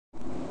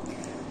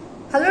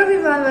Hello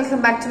everyone,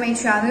 welcome back to my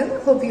channel.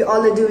 Hope you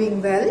all are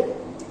doing well.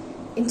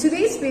 In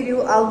today's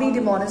video, I'll be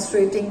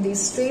demonstrating the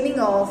staining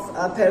of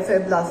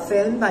peripheral blood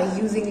film by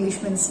using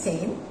leishmans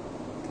stain.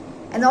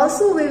 And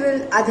also we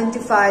will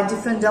identify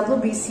different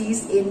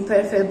WBCs in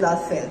peripheral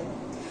blood film.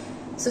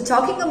 So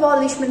talking about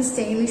leishmans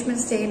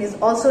stain is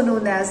also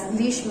known as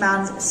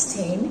leishmans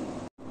stain.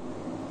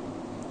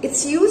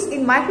 It's used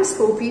in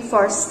microscopy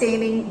for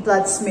staining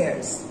blood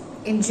smears.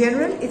 In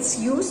general, it's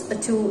used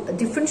to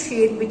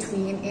differentiate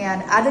between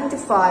and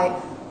identify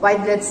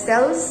white blood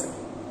cells,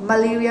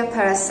 malaria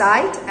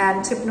parasite,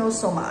 and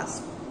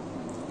trypanosomas.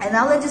 And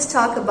now let's just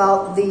talk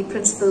about the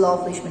principle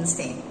of leishman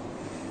stain.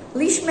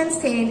 Leishman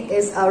stain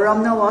is a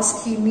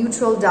Romanowski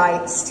neutral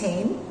dye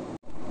stain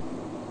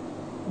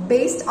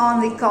based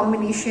on the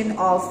combination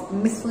of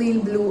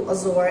methylene blue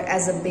azure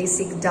as a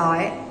basic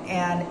dye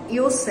and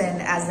eosin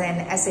as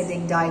an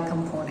acidic dye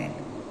component.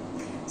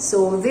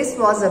 So this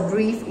was a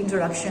brief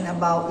introduction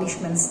about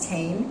leishman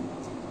stain.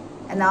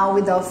 And now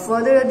without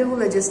further ado,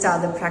 let's just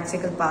start the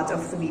practical part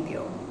of the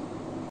video.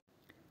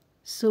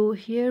 So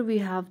here we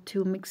have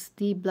to mix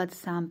the blood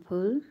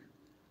sample.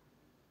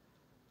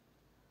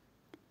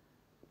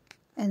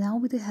 And now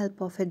with the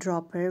help of a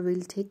dropper, we'll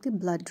take the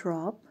blood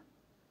drop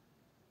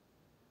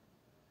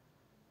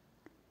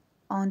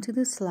onto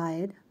the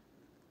slide.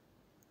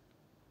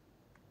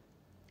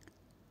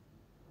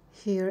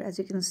 Here, as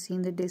you can see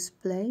in the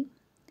display,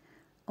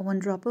 one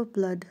drop of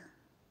blood,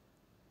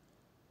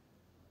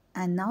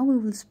 and now we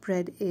will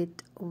spread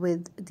it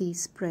with the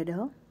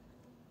spreader.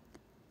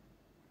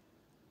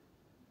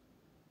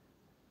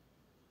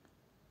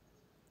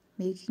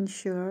 Making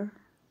sure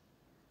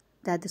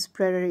that the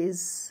spreader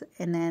is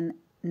in a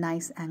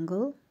nice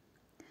angle.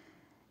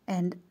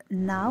 And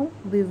now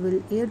we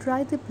will air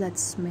dry the blood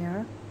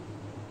smear.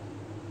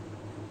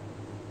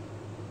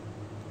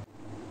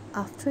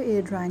 After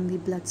air drying the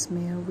blood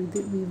smear, we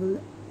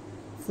will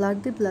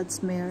flood the blood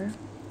smear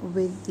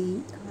with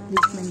the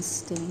leishman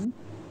stain.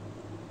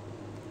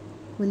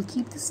 We'll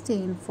keep the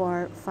stain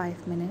for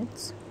 5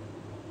 minutes.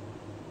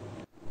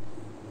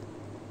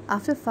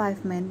 After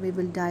 5 minutes, we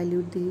will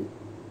dilute the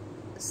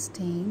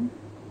stain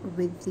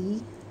with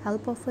the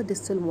help of a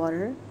distilled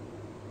water,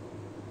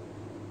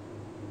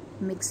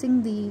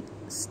 mixing the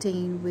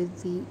stain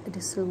with the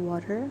distilled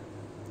water,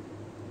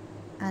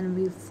 and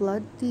we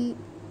flood the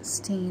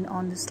stain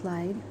on the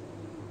slide.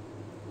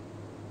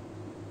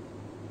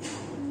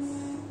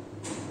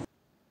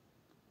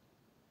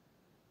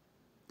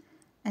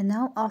 And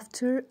now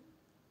after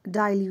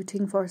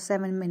diluting for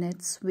 7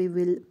 minutes, we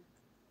will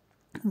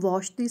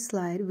wash the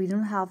slide. We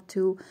don't have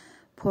to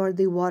pour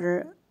the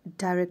water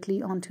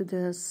directly onto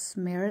the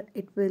smear.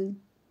 It will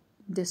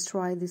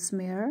destroy the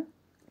smear.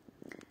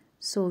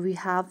 So we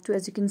have to,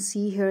 as you can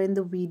see here in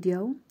the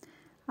video,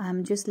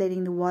 I'm just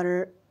letting the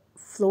water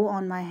flow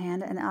on my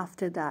hand and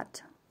after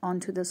that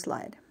onto the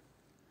slide.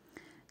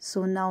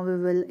 So now we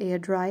will air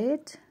dry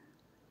it,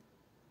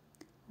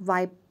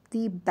 wipe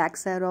the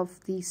backside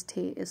of the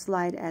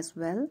slide as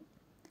well.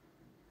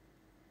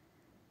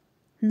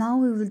 Now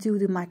we will do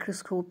the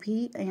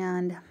microscopy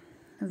and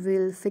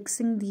we'll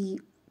fixing the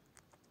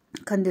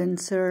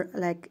condenser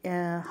like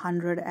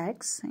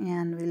 100x,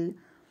 and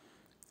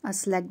we'll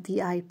select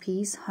the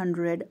eyepiece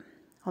 100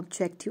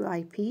 objective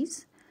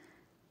eyepiece,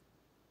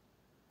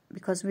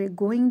 because we're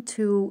going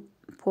to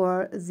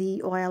pour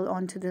the oil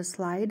onto the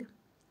slide.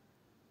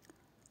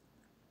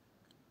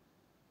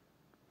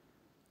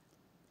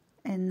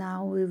 And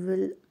now we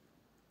will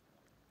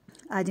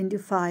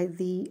identify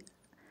the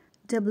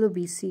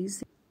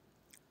WBCs.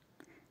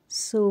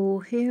 So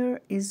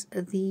here is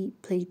the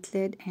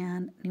platelet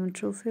and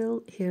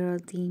neutrophil. Here are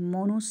the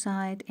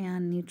monocyte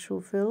and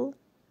neutrophil.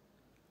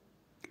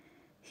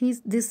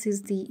 This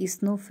is the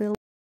eosinophil.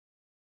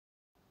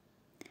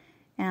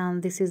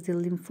 And this is the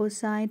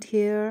lymphocyte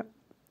here.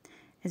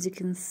 As you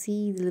can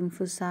see, the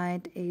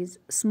lymphocyte is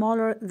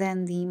smaller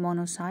than the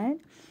monocyte,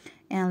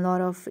 and a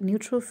lot of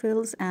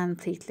neutrophils and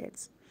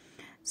platelets.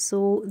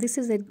 So this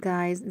is it,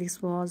 guys.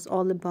 This was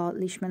all about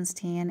leishman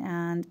stain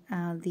and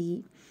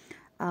the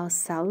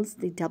cells,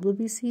 the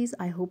WBCs.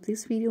 I hope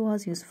this video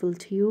was useful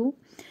to you.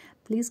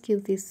 Please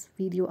give this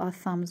video a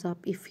thumbs up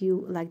if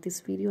you like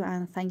this video,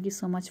 and thank you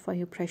so much for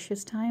your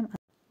precious time.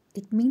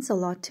 It means a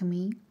lot to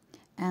me.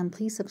 And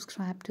please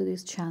subscribe to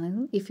this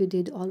channel if you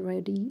did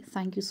already.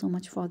 Thank you so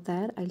much for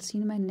that. I'll see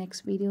you in my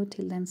next video.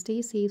 Till then,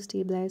 stay safe,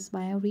 stay blessed.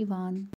 Bye everyone.